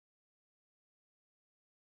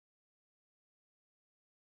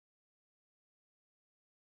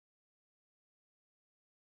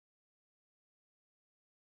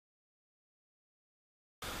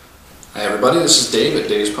Hi everybody, this is Dave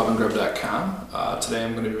at davespubandgrub.com. Today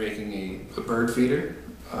I'm going to be making a bird feeder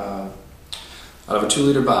out of a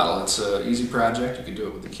 2-liter bottle. It's an easy project. You can do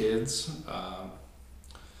it with the kids,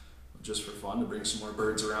 just for fun, to bring some more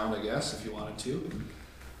birds around, I guess, if you wanted to.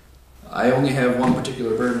 I only have one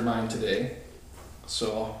particular bird in mind today.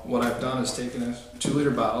 So what I've done is taken a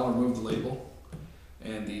 2-liter bottle, removed the label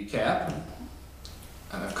and the cap,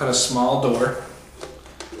 and I've cut a small door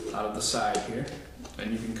out of the side here.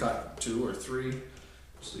 And you can cut 2 or 3,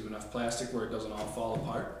 just leave enough plastic where it doesn't all fall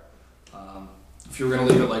apart. If you were going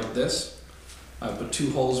to leave it like this, I put 2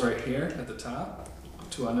 holes right here at the top,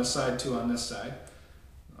 2 on this side, 2 on this side,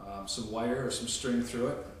 some wire or some string through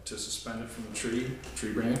it to suspend it from a tree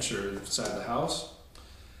branch or the side of the house.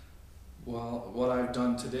 Well, what I've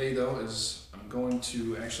done today though is I'm going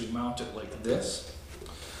to actually mount it like this.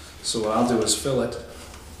 So what I'll do is fill it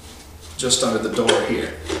just under the door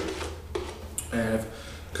here. And I've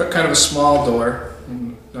cut kind of a small door.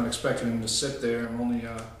 I'm not expecting him to sit there. I'm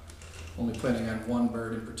only planning on one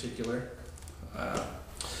bird in particular.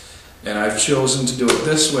 And I've chosen to do it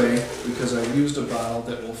this way because I've used a bottle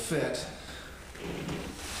that will fit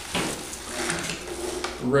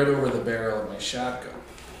right over the barrel of my shotgun.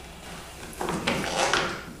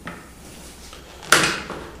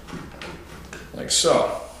 Like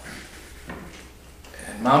so.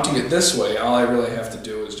 And mounting it this way, all I really have to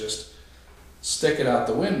do is just stick it out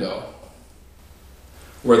the window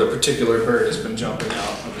where the particular bird has been jumping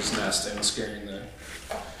out of his nest and scaring the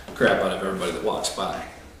crap out of everybody that walks by.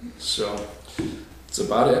 So that's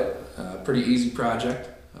about it. Pretty easy project.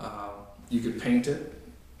 You could paint it,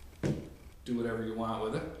 do whatever you want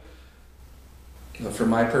with it. For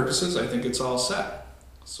my purposes, I think it's all set.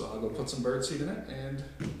 So I'll go put some birdseed in it and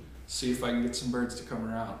see if I can get some birds to come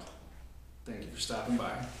around. Thank you for stopping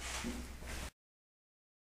by.